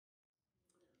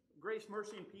Grace,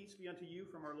 mercy, and peace be unto you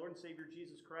from our Lord and Savior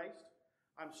Jesus Christ.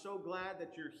 I'm so glad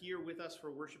that you're here with us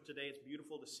for worship today. It's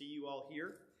beautiful to see you all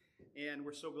here, and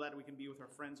we're so glad we can be with our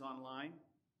friends online.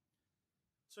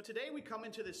 So today we come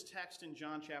into this text in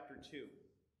John chapter 2.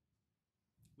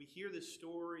 We hear this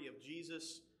story of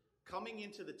Jesus coming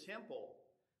into the temple,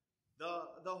 the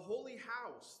holy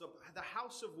house, the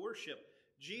house of worship,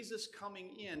 Jesus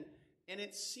coming in, and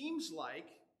it seems like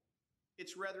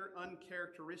it's rather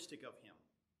uncharacteristic of him.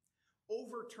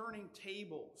 Overturning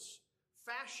tables,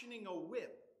 fashioning a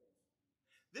whip.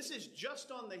 This is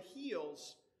just on the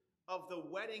heels of the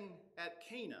wedding at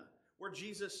Cana, where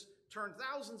Jesus turned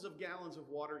thousands of gallons of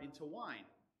water into wine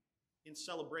in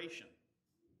celebration.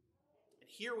 And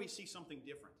here we see something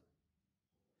different.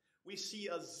 We see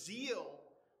a zeal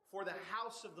for the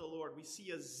house of the Lord. We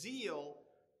see a zeal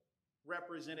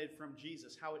represented from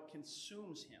Jesus, how it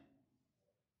consumes him.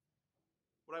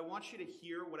 What I want you to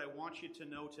hear, what I want you to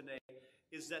know today,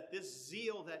 is that this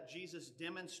zeal that Jesus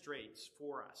demonstrates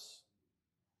for us,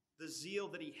 the zeal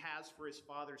that he has for his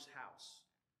Father's house,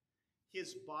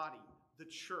 his body, the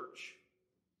church,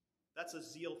 that's a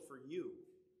zeal for you.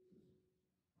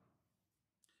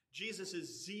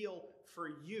 Jesus' zeal for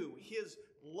you, his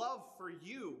love for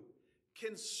you,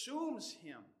 consumes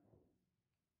him.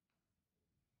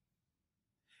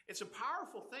 It's a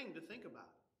powerful thing to think about.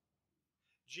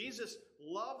 Jesus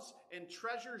loves and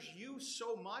treasures you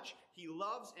so much. He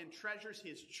loves and treasures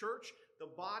his church, the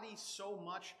body, so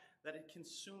much that it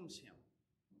consumes him.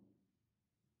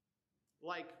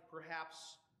 Like perhaps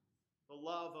the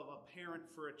love of a parent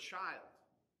for a child.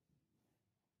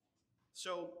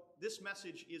 So this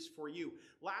message is for you.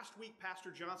 Last week,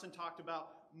 Pastor Johnson talked about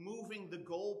moving the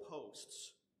goalposts.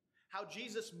 How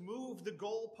Jesus moved the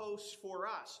goalposts for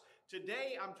us.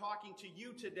 Today, I'm talking to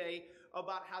you today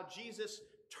about how Jesus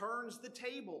turns the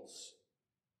tables.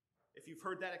 If you've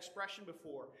heard that expression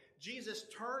before, Jesus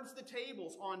turns the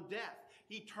tables on death.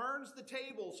 He turns the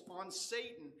tables on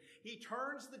Satan. He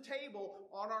turns the table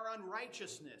on our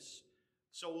unrighteousness.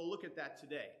 So we'll look at that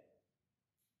today.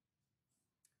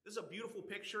 This is a beautiful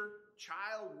picture.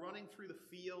 Child running through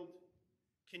the field.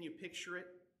 Can you picture it?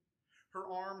 Her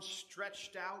arms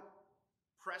stretched out,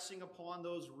 pressing upon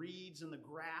those reeds and the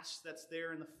grass that's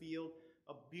there in the field.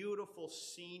 A beautiful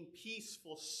scene,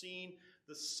 peaceful scene.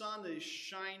 The sun is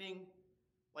shining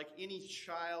like any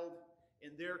child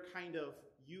in their kind of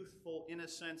youthful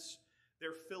innocence.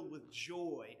 They're filled with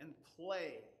joy and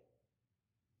play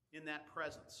in that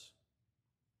presence.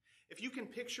 If you can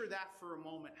picture that for a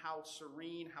moment, how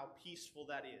serene, how peaceful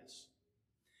that is.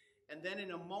 And then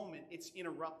in a moment, it's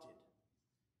interrupted.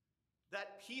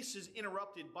 That peace is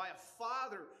interrupted by a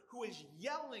father who is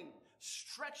yelling,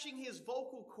 stretching his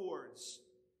vocal cords,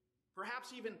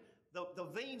 perhaps even the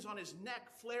veins on his neck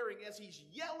flaring as he's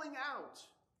yelling out.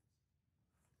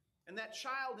 And that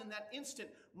child in that instant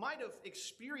might have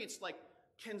experienced like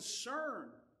concern,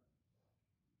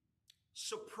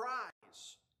 surprise.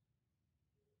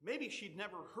 Maybe she'd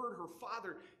never heard her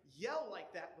father yell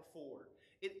like that before.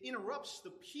 It interrupts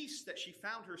the peace that she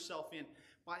found herself in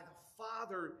by the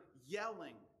father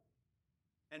yelling.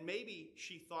 And maybe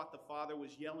she thought the father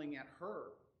was yelling at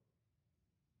her.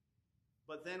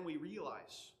 But then we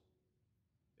realize,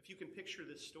 if you can picture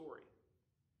this story,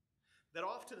 that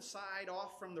off to the side,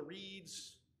 off from the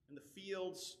reeds and the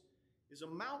fields, is a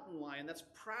mountain lion that's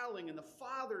prowling, and the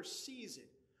father sees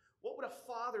it. What would a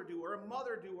father do, or a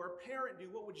mother do, or a parent do?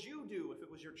 What would you do if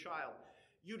it was your child?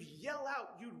 You'd yell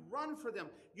out, you'd run for them,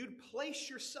 you'd place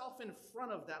yourself in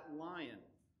front of that lion,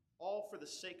 all for the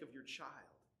sake of your child.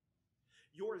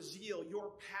 Your zeal,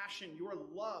 your passion, your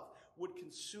love would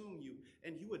consume you,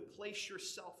 and you would place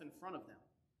yourself in front of them.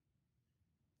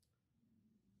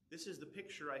 This is the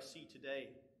picture I see today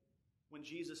when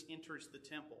Jesus enters the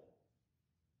temple.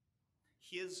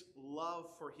 His love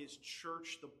for his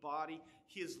church, the body,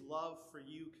 his love for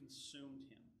you consumed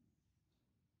him.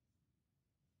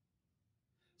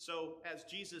 So as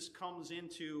Jesus comes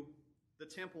into the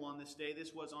temple on this day,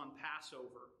 this was on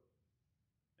Passover.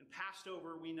 And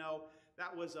Passover, we know,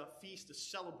 that was a feast, a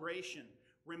celebration,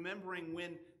 remembering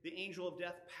when the angel of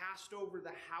death passed over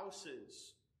the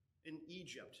houses in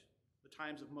Egypt, the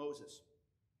times of Moses.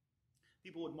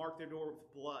 People would mark their door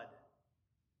with blood,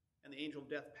 and the angel of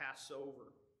death passed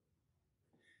over.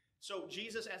 So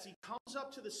Jesus, as he comes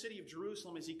up to the city of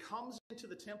Jerusalem, as he comes into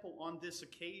the temple on this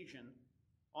occasion,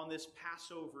 on this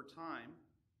Passover time,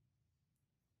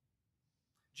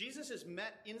 Jesus is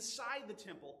met inside the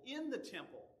temple, in the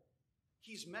temple.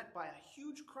 He's met by a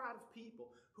huge crowd of people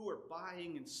who are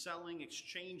buying and selling,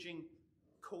 exchanging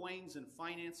coins and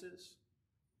finances.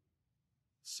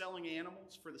 selling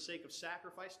animals for the sake of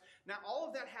sacrifice. Now, all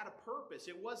of that had a purpose.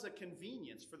 It was a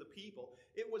convenience for the people.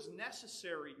 It was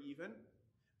necessary even.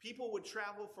 People would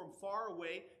travel from far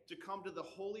away to come to the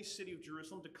holy city of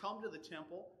Jerusalem, to come to the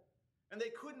temple, and they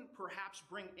couldn't perhaps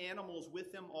bring animals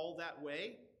with them all that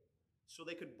way, so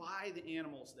they could buy the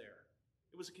animals there.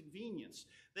 It was a convenience.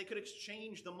 They could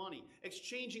exchange the money,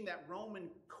 exchanging that Roman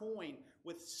coin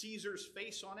with Caesar's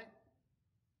face on it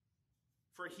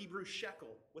for a Hebrew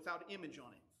shekel without image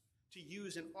on it, to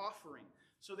use an offering.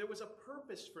 So there was a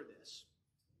purpose for this.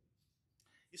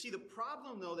 You see, the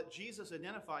problem, though, that Jesus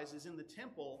identifies is in the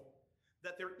temple,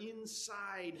 that they're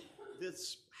inside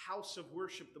this house of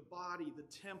worship, the body, the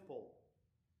temple.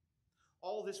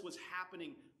 All this was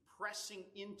happening, pressing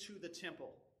into the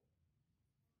temple.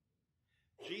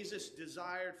 Jesus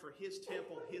desired for his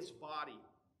temple, his body,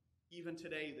 even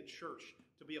today, the church,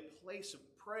 to be a place of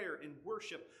prayer and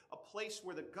worship, a place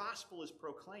where the gospel is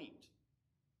proclaimed.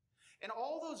 And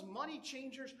all those money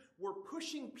changers were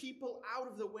pushing people out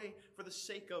of the way for the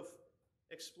sake of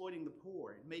exploiting the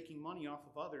poor and making money off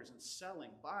of others and selling,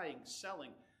 buying,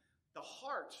 selling. The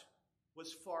heart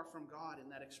was far from God in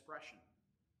that expression.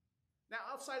 Now,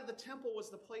 outside of the temple was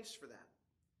the place for that.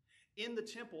 In the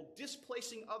temple,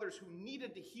 displacing others who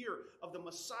needed to hear of the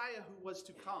Messiah who was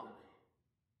to come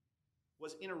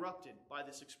was interrupted by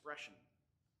this expression.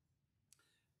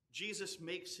 Jesus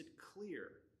makes it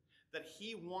clear that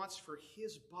he wants for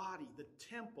his body, the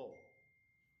temple,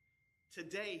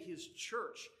 today his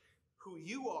church, who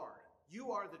you are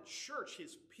the church,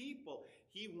 his people.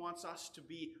 He wants us to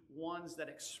be ones that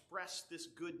express this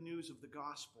good news of the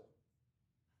gospel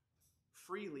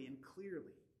freely and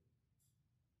clearly.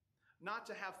 Not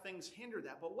to have things hinder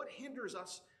that, but what hinders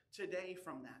us today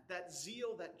from that? That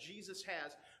zeal that Jesus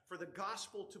has for the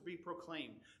gospel to be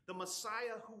proclaimed, the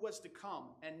Messiah who was to come,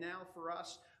 and now for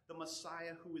us, the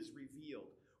Messiah who is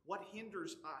revealed. What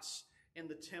hinders us in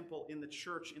the temple, in the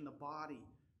church, in the body,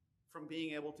 from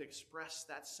being able to express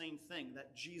that same thing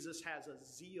that Jesus has a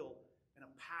zeal and a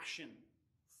passion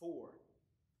for?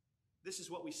 This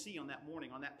is what we see on that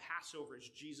morning, on that Passover, as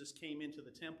Jesus came into the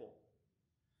temple.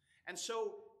 And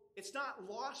so it's not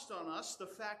lost on us, the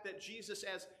fact that Jesus,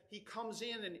 as he comes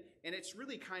in, and it's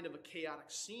really kind of a chaotic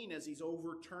scene as he's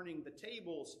overturning the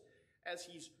tables, as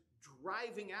he's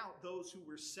driving out those who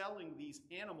were selling these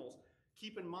animals.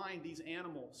 Keep in mind, these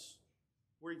animals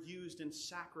were used in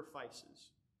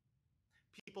sacrifices.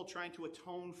 People trying to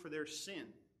atone for their sin.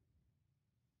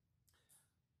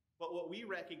 But what we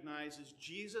recognize is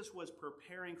Jesus was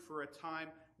preparing for a time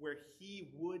where he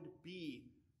would be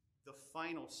the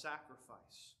final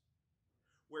sacrifice,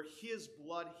 where his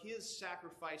blood, his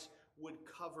sacrifice would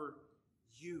cover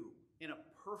you in a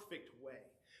perfect way,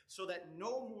 so that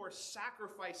no more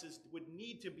sacrifices would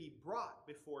need to be brought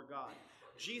before God.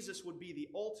 Jesus would be the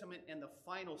ultimate and the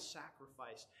final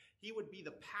sacrifice. He would be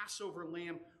the Passover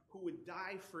lamb who would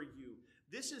die for you.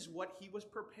 This is what he was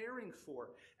preparing for.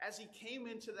 As he came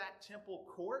into that temple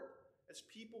court, as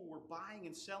people were buying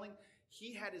and selling,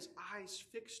 he had his eyes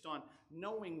fixed on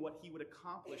knowing what he would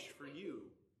accomplish for you.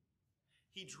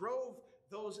 He drove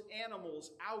those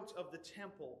animals out of the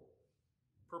temple,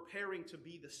 preparing to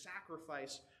be the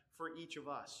sacrifice for each of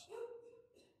us.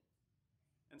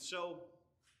 And so,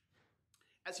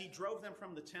 as he drove them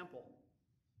from the temple,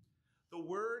 the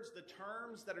words, the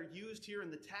terms that are used here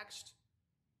in the text,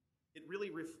 it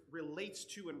really relates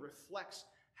to and reflects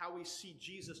how we see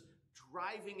Jesus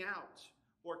driving out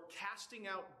or casting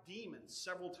out demons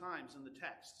several times in the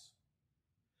texts.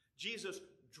 Jesus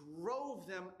drove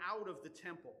them out of the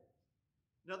temple.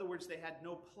 In other words, they had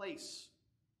no place,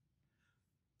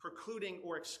 precluding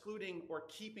or excluding or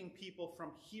keeping people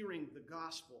from hearing the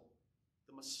gospel,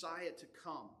 the Messiah to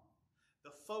come.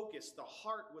 The focus, the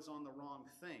heart was on the wrong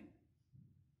thing.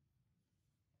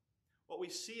 What we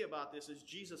see about this is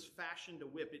Jesus fashioned a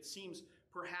whip. It seems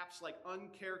perhaps like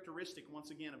uncharacteristic,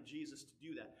 once again, of Jesus to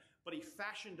do that. But he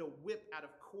fashioned a whip out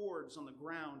of cords on the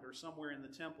ground or somewhere in the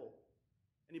temple.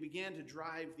 And he began to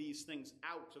drive these things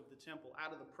out of the temple,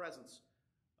 out of the presence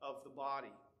of the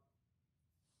body.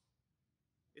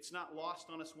 It's not lost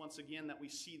on us, once again, that we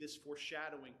see this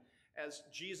foreshadowing as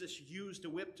Jesus used a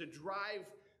whip to drive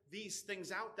these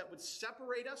things out that would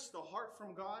separate us, the heart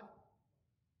from God.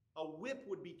 A whip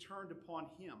would be turned upon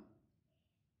him,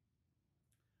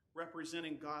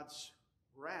 representing God's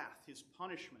wrath, his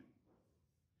punishment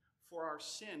for our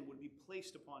sin would be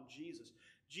placed upon Jesus.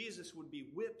 Jesus would be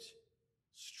whipped,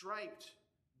 striped,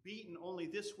 beaten, only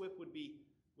this whip would be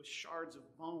with shards of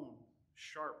bone,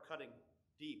 sharp, cutting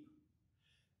deep.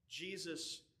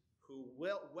 Jesus, who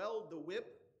weld the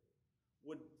whip,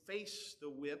 would face the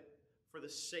whip for the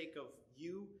sake of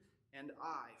you and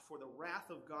I, for the wrath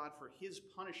of God, for his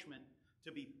punishment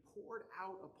to be poured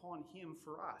out upon him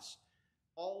for us.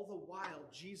 All the while,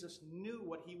 Jesus knew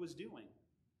what he was doing.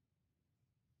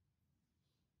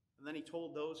 And then he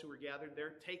told those who were gathered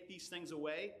there, take these things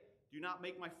away. Do not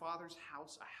make my Father's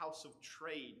house a house of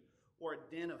trade or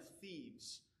a den of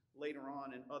thieves. Later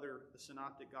on in the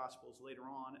Synoptic Gospels, later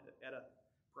on at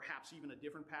perhaps even a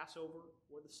different Passover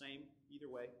or the same, either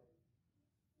way.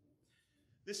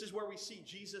 This is where we see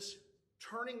Jesus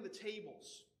turning the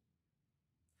tables.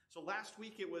 So last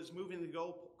week it was moving the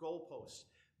goalposts.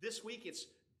 This week it's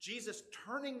Jesus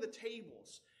turning the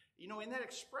tables. You know, in that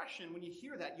expression, when you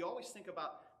hear that, you always think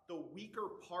about the weaker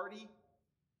party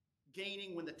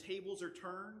gaining when the tables are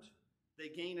turned. They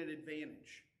gain an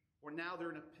advantage, or now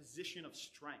they're in a position of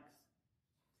strength.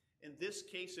 In this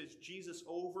case, as Jesus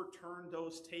overturned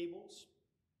those tables,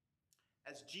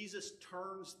 as Jesus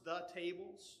turns the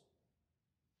tables,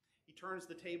 he turns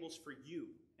the tables for you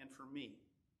and for me.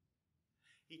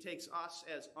 He takes us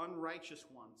as unrighteous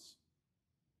ones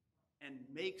and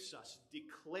makes us,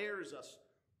 declares us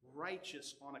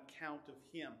righteous on account of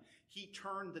him. He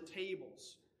turned the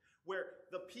tables where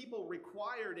the people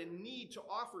required and need to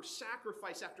offer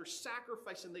sacrifice after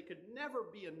sacrifice, and they could never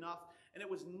be enough, and it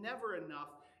was never enough.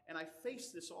 And I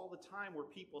face this all the time where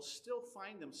people still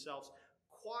find themselves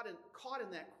caught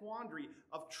in that quandary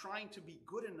of trying to be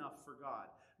good enough for God,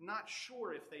 not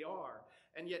sure if they are.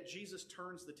 And yet Jesus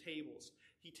turns the tables.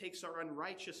 He takes our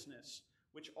unrighteousness,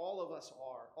 which all of us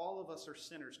are. All of us are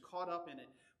sinners, caught up in it.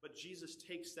 But Jesus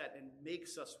takes that and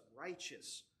makes us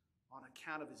righteous on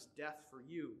account of his death for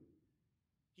you.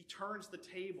 He turns the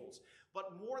tables.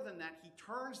 But more than that, he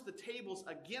turns the tables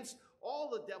against all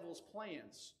the devil's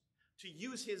plans to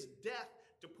use his death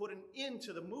to put an end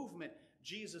to the movement.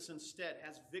 Jesus instead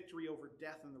has victory over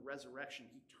death in the resurrection.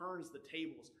 He turns the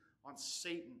tables on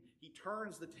Satan. He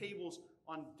turns the tables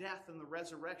on death in the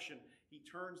resurrection. He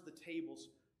turns the tables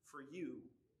for you.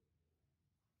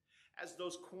 As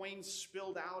those coins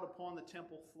spilled out upon the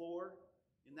temple floor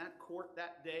in that court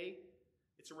that day,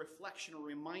 it's a reflection, a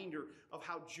reminder of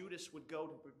how Judas would go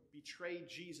to betray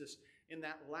Jesus in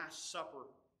that Last Supper,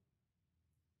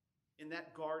 in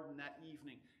that garden that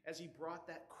evening, as he brought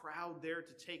that crowd there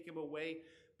to take him away,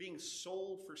 being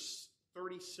sold for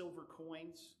 30 silver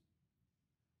coins.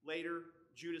 Later,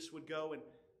 Judas would go and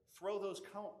throw those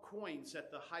coins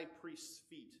at the high priest's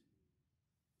feet.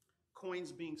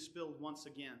 Coins being spilled once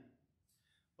again.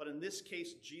 But in this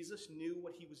case, Jesus knew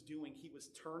what he was doing. He was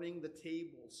turning the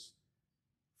tables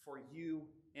for you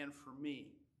and for me.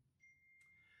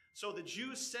 So the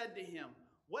Jews said to him,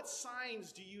 "What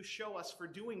signs do you show us for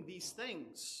doing these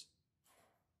things?"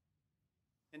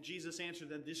 And Jesus answered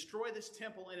them, "Destroy this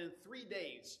temple, and in 3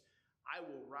 days I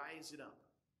will raise it up.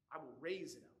 I will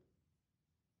raise it up."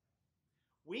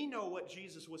 We know what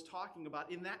Jesus was talking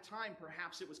about. In that time,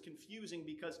 perhaps it was confusing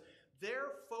because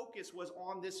their focus was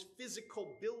on this physical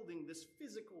building, this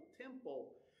physical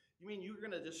temple. You mean you're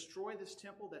going to destroy this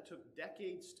temple that took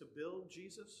decades to build,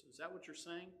 Jesus? Is that what you're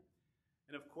saying?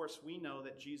 And of course, we know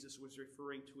that Jesus was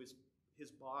referring to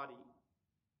his body,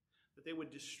 that they would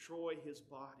destroy his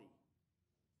body.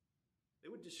 They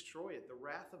would destroy it. The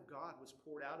wrath of God was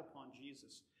poured out upon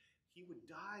Jesus. He would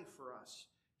die for us.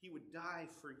 He would die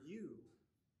for you.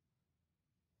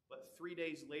 But 3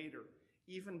 days later,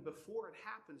 even before it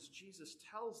happens, Jesus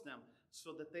tells them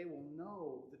so that they will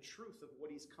know the truth of what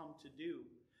he's come to do.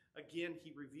 Again,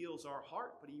 he reveals our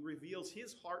heart, but he reveals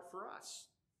his heart for us,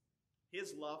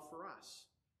 his love for us.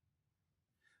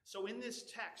 So in this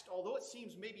text, although it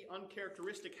seems maybe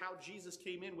uncharacteristic how Jesus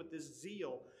came in with this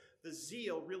zeal, the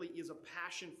zeal really is a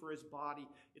passion for his body.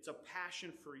 It's a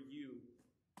passion for you.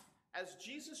 As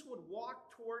Jesus would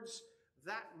walk towards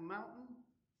that mountain,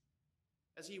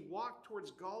 as he walked towards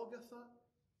Golgotha,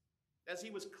 as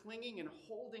he was clinging and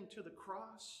holding to the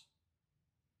cross,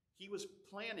 he was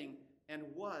planning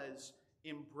and was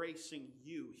embracing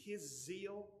you. His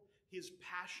zeal, his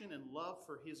passion and love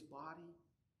for his body,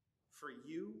 for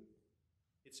you,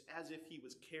 it's as if he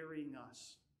was carrying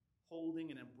us,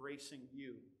 holding and embracing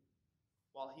you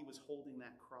while he was holding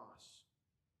that cross,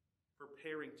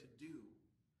 preparing to do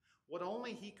what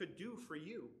only he could do for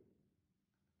you.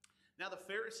 Now, the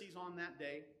Pharisees on that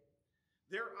day,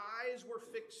 their eyes were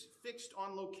fixed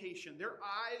on location. Their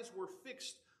eyes were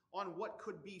fixed on what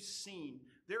could be seen.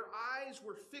 Their eyes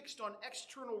were fixed on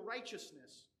external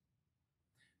righteousness.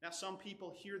 Now, some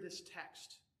people hear this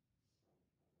text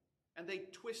and they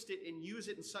twist it and use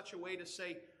it in such a way to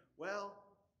say, well,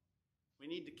 we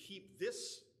need to keep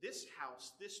this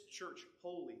house, this church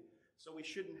holy, so we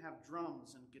shouldn't have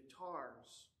drums and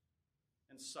guitars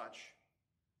and such.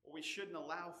 Or we shouldn't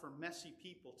allow for messy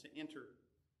people to enter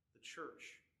the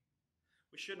church.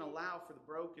 We shouldn't allow for the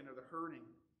broken or the hurting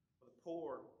or the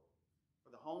poor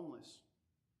or the homeless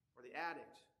or the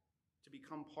addict to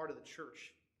become part of the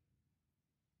church.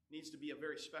 It needs to be a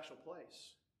very special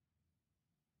place.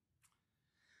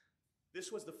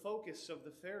 This was the focus of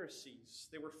the Pharisees.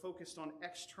 They were focused on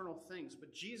external things,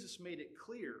 but Jesus made it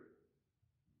clear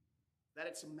that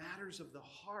it's matters of the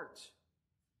heart.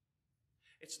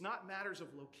 It's not matters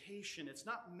of location. It's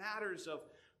not matters of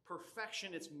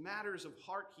perfection. It's matters of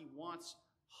heart. He wants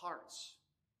hearts.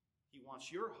 He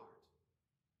wants your heart.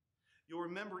 You'll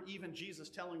remember even Jesus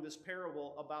telling this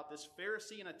parable about this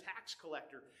Pharisee and a tax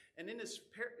collector. And in his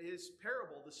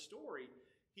parable, the story,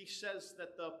 he says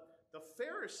that the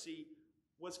Pharisee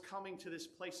was coming to this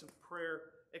place of prayer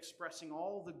expressing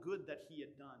all the good that he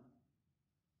had done.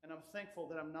 And I'm thankful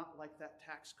that I'm not like that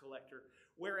tax collector.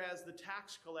 Whereas the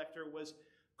tax collector was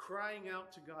crying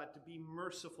out to God to be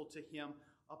merciful to him,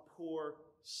 a poor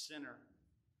sinner.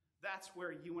 That's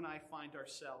where you and I find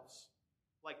ourselves,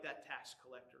 like that tax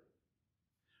collector,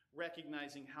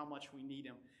 recognizing how much we need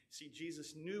him. See,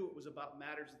 Jesus knew it was about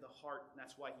matters of the heart, and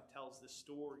that's why he tells this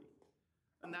story.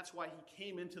 And that's why he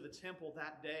came into the temple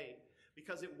that day,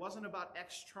 because it wasn't about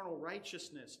external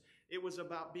righteousness. It was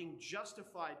about being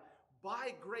justified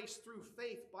by grace through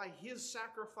faith, by his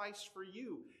sacrifice for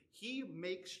you. He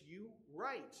makes you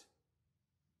right.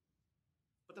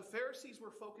 But the Pharisees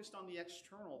were focused on the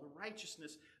external, the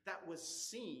righteousness that was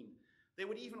seen. They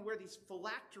would even wear these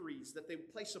phylacteries that they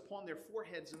would place upon their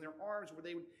foreheads and their arms, where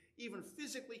they would even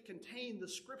physically contain the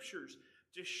scriptures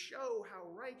to show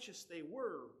how righteous they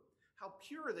were, how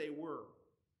pure they were.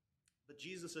 But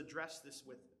Jesus addressed this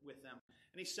with them.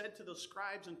 And he said to those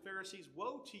scribes and Pharisees,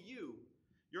 "Woe to you!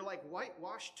 You're like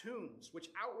whitewashed tombs, which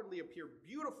outwardly appear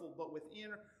beautiful, but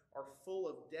within are full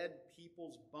of dead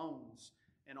people's bones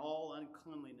and all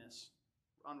uncleanliness,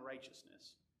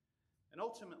 unrighteousness." And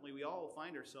ultimately, we all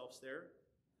find ourselves there.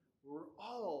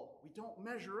 We don't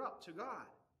measure up to God.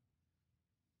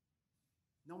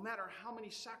 No matter how many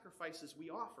sacrifices we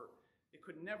offer, it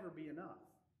could never be enough.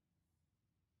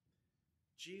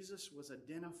 Jesus was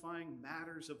identifying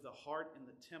matters of the heart in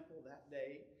the temple that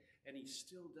day, and he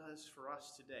still does for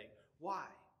us today. Why?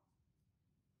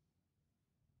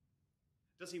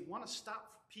 Does he want to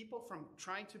stop people from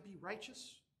trying to be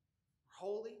righteous or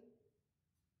holy?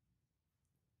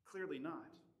 Clearly not.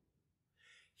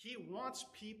 He wants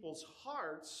people's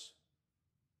hearts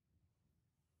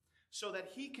so that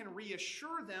he can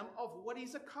reassure them of what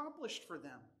he's accomplished for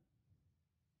them.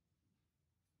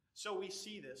 So we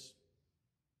see this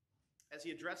as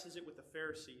he addresses it with the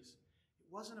Pharisees. It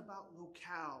wasn't about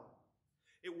locale.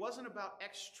 It wasn't about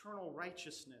external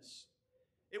righteousness.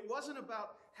 It wasn't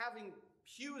about having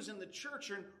pews in the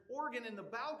church or an organ in the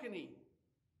balcony.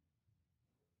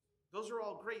 Those are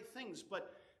all great things,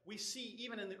 but we see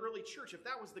even in the early church, if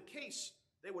that was the case,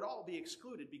 they would all be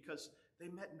excluded because they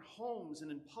met in homes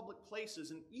and in public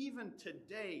places. And even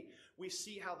today, we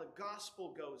see how the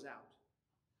gospel goes out,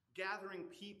 gathering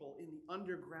people in the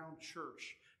underground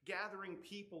church, gathering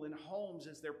people in homes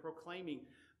as they're proclaiming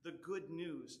the good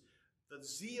news. The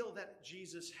zeal that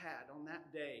Jesus had on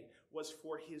that day was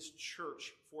for his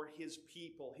church, for his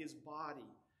people, his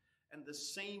body. And the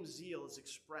same zeal is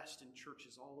expressed in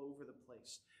churches all over the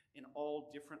place, in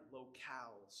all different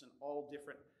locales, in all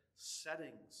different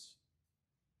settings.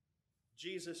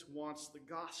 Jesus wants the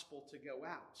gospel to go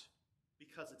out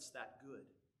because it's that good,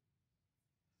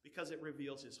 because it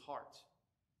reveals his heart.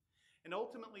 And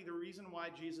ultimately, the reason why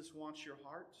Jesus wants your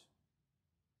heart,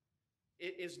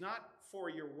 it is not for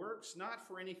your works, not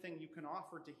for anything you can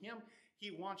offer to him.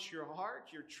 He wants your heart,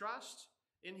 your trust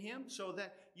in him, so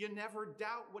that you never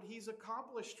doubt what he's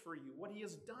accomplished for you, what he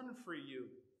has done for you.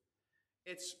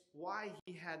 It's why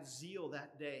he had zeal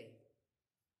that day,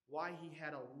 why he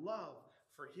had a love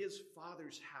for his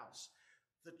Father's house,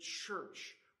 the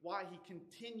church, why he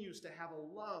continues to have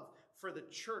a love for the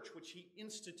church which he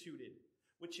instituted,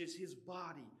 which is his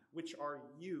body, which are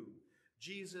you.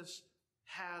 Jesus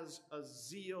has a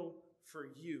zeal for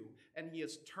you, and he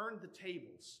has turned the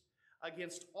tables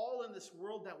against all in this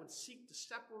world that would seek to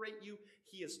separate you.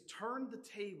 He has turned the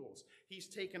tables. He's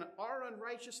taken our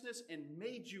unrighteousness and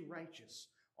made you righteous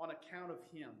on account of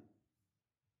him.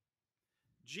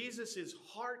 Jesus'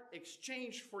 heart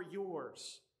exchanged for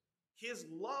yours. His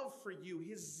love for you,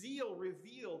 his zeal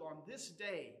revealed on this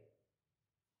day.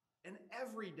 And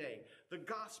every day, the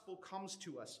gospel comes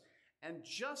to us. And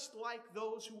just like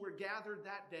those who were gathered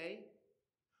that day,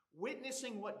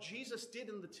 witnessing what Jesus did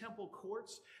in the temple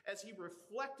courts as he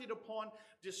reflected upon,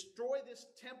 destroy this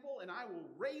temple and I will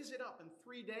raise it up in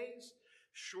 3 days.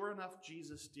 Sure enough,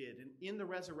 Jesus did. And in the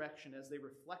resurrection, as they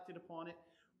reflected upon it,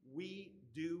 we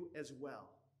do as well.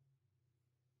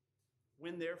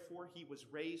 When therefore he was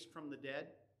raised from the dead,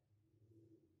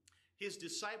 his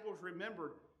disciples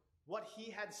remembered what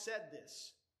he had said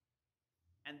this,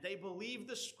 and they believed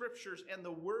the scriptures and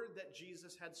the word that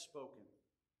Jesus had spoken.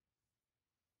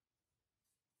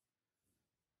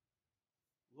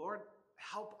 Lord,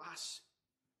 help us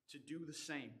to do the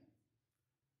same.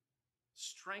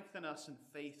 Strengthen us in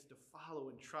faith to follow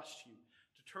and trust you,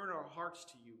 to turn our hearts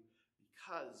to you,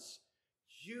 because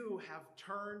you have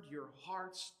turned your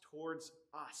hearts towards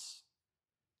us.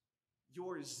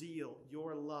 Your zeal,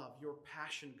 your love, your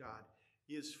passion, God,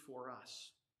 is for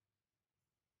us.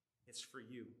 It's for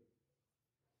you.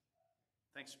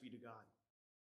 Thanks be to God.